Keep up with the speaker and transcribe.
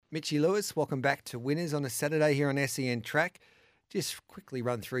Mitchy Lewis, welcome back to Winners on a Saturday here on SEN Track. Just quickly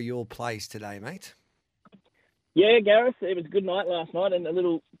run through your plays today, mate. Yeah, Gareth, it was a good night last night and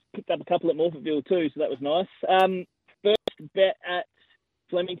picked up a couple at Morphettville too, so that was nice. First bet at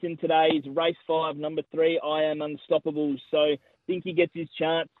Flemington today is race 5, number 3, I Am Unstoppable. So I think he gets his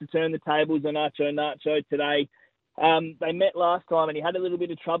chance to turn the tables on Nacho today. They met last time and he had a little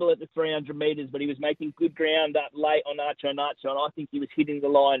bit of trouble at the 300 metres, but he was making good ground up late on Nacho, and I think he was hitting the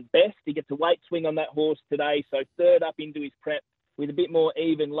line best. He gets a weight swing on that horse today, so third up into his prep with a bit more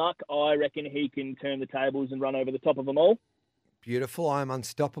even luck. I reckon he can turn the tables and run over the top of them all. Beautiful. I'm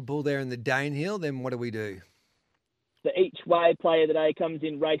Unstoppable there in the Danehill. Then what do we do? The each way player today comes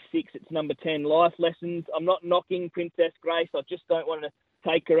in race 6. It's number 10, Life Lessons. I'm not knocking Princess Grace. I just don't want to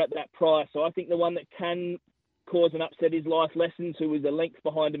take her at that price. So I think the one that can cause an upset is Life Lessons, who was a length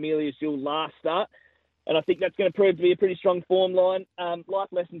behind Amelia's Jewel last start. And I think that's going to prove to be a pretty strong form line. Life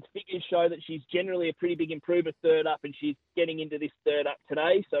Lessons figures show that she's generally a pretty big improver third up, and she's getting into this third up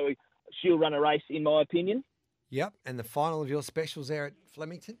today. So she'll run a race, in my opinion. Yep. And the final of your specials there at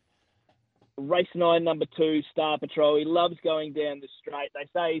Flemington? Race 9, number 2, Star Patrol. He loves going down the straight. They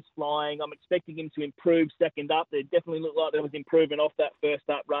say he's flying. I'm expecting him to improve second up. They definitely looked like there was improvement off that first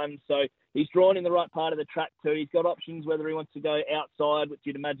up run. So he's drawn in the right part of the track too. He's got options whether he wants to go outside, which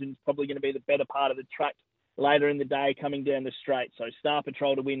you'd imagine is probably going to be the better part of the track later in the day coming down the straight. So Star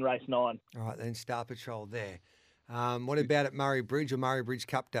Patrol to win race 9. All right, then Star Patrol there. What about at Murray Bridge or Murray Bridge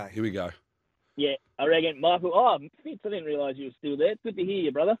Cup Day? Here we go. Yeah, I reckon Michael. Oh, Fitz, I didn't realise you were still there. It's good to hear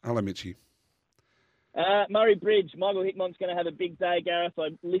you, brother. Hello, Mitchy. Murray Bridge, Michael Hickmont's going to have a big day, Gareth.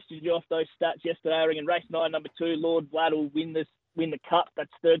 I listed you off those stats yesterday. I reckon race 9, number 2, Lord Vlad will win the cup.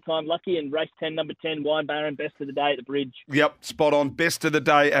 That's third time lucky. And race 10, number 10, Wine Baron, best of the day at the Bridge. Yep, spot on. Best of the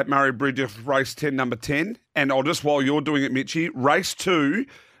day at Murray Bridge, race 10, number 10. And I'll just, while you're doing it, Mitchy, race 2,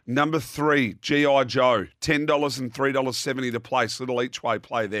 number 3, G.I. Joe, $10 and $3.70 to place. Little each way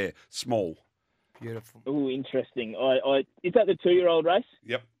play there, small. Beautiful. Oh, interesting. Is that the 2-year-old race?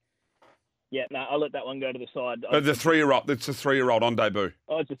 Yep. Yeah, no, I'll let that one go to the side. The 3-year-old. It's a 3-year-old on debut.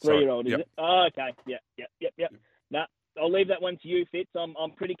 Oh, it's a 3-year-old, is Yep. it? Oh, okay. Yep. No, I'll leave that one to you, Fitz.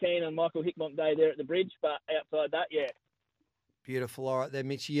 I'm pretty keen on Michael Hickmont Day there at the Bridge, but outside that, yeah. Beautiful. All right there,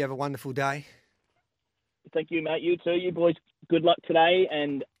 Mitchy. You have a wonderful day. Thank you, mate. You too. You boys, good luck today,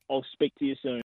 and I'll speak to you soon.